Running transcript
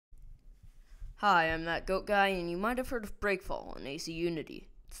Hi, I'm that goat guy, and you might have heard of Breakfall in AC Unity.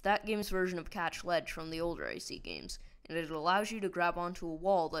 It's that game's version of Catch Ledge from the older AC games, and it allows you to grab onto a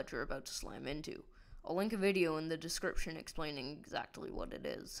wall that you're about to slam into. I'll link a video in the description explaining exactly what it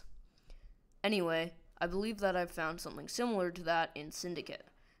is. Anyway, I believe that I've found something similar to that in Syndicate.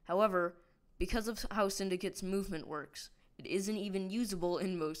 However, because of how Syndicate's movement works, it isn't even usable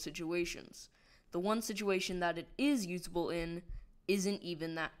in most situations. The one situation that it is usable in isn't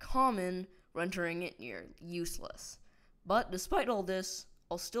even that common, rendering it near useless. But despite all this,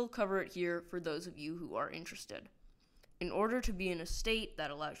 I'll still cover it here for those of you who are interested. In order to be in a state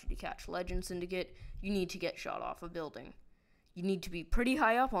that allows you to catch Ledge in Syndicate, you need to get shot off a building. You need to be pretty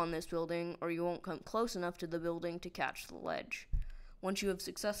high up on this building, or you won't come close enough to the building to catch the ledge. Once you have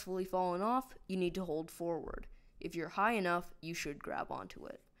successfully fallen off, you need to hold forward. If you're high enough, you should grab onto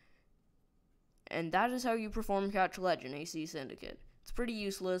it. And that is how you perform Catch Ledge in AC Syndicate. It's pretty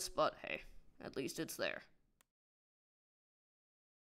useless, but hey, at least it's there.